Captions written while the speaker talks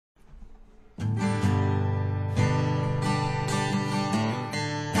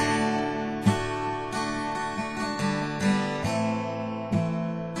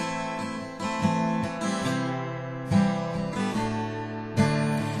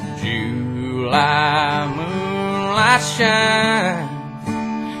July moonlight shines,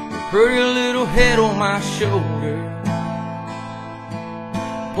 your pretty little head on my shoulder.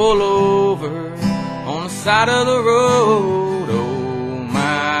 Pull over on the side of the road. Oh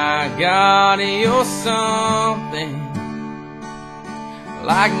my God, you're something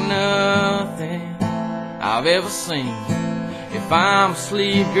like nothing I've ever seen. If I'm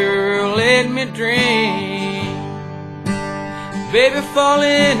asleep, girl, let me dream. Baby, fall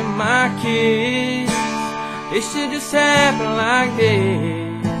into my kiss. It should just happen like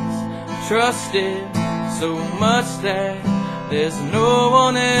this. Trust it so much that there's no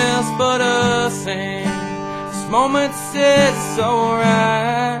one else but us. And this moment says it's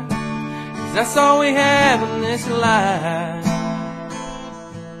alright, 'cause that's all we have in this life.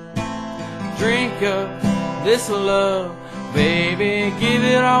 Drink up this love, baby, give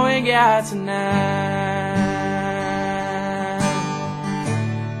it all we got tonight.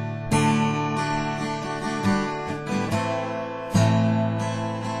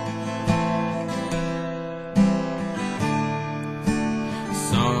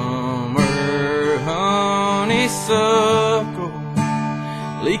 Summer honeysuckle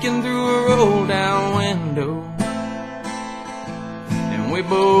leaking through a roll down window, and we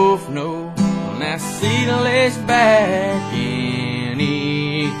both know when that seat lays back, anything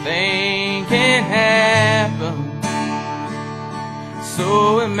can happen. So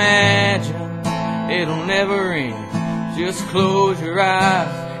imagine it'll never end. Just close your eyes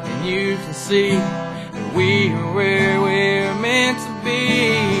and you can see that we are where we're meant to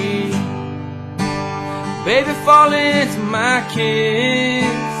be. Baby, fall into my kiss.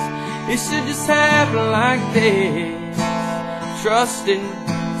 It should just happen like this. Trust it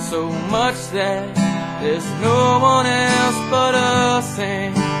so much that there's no one else but us.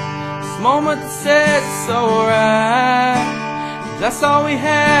 And this moment that says it's alright, 'cause that's all we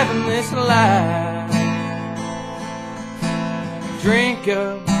have in this life. Drink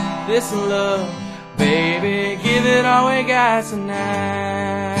up this love, baby, give it all we got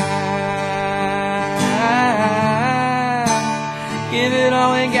tonight. Give it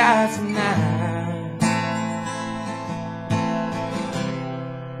all we got tonight.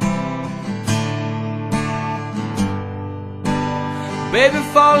 Baby,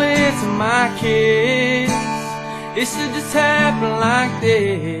 fall into my kiss. It should just happen like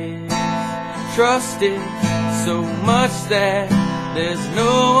this. Trust it so much that there's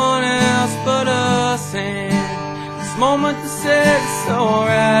no one else but us. And this moment that says it's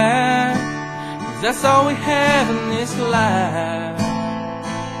alright, 'cause that's all we have in this life.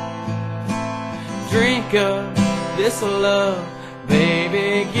 Drink up this love,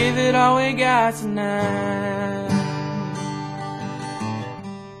 baby, give it all we got tonight.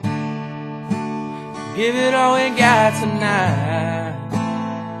 Give it all we got tonight.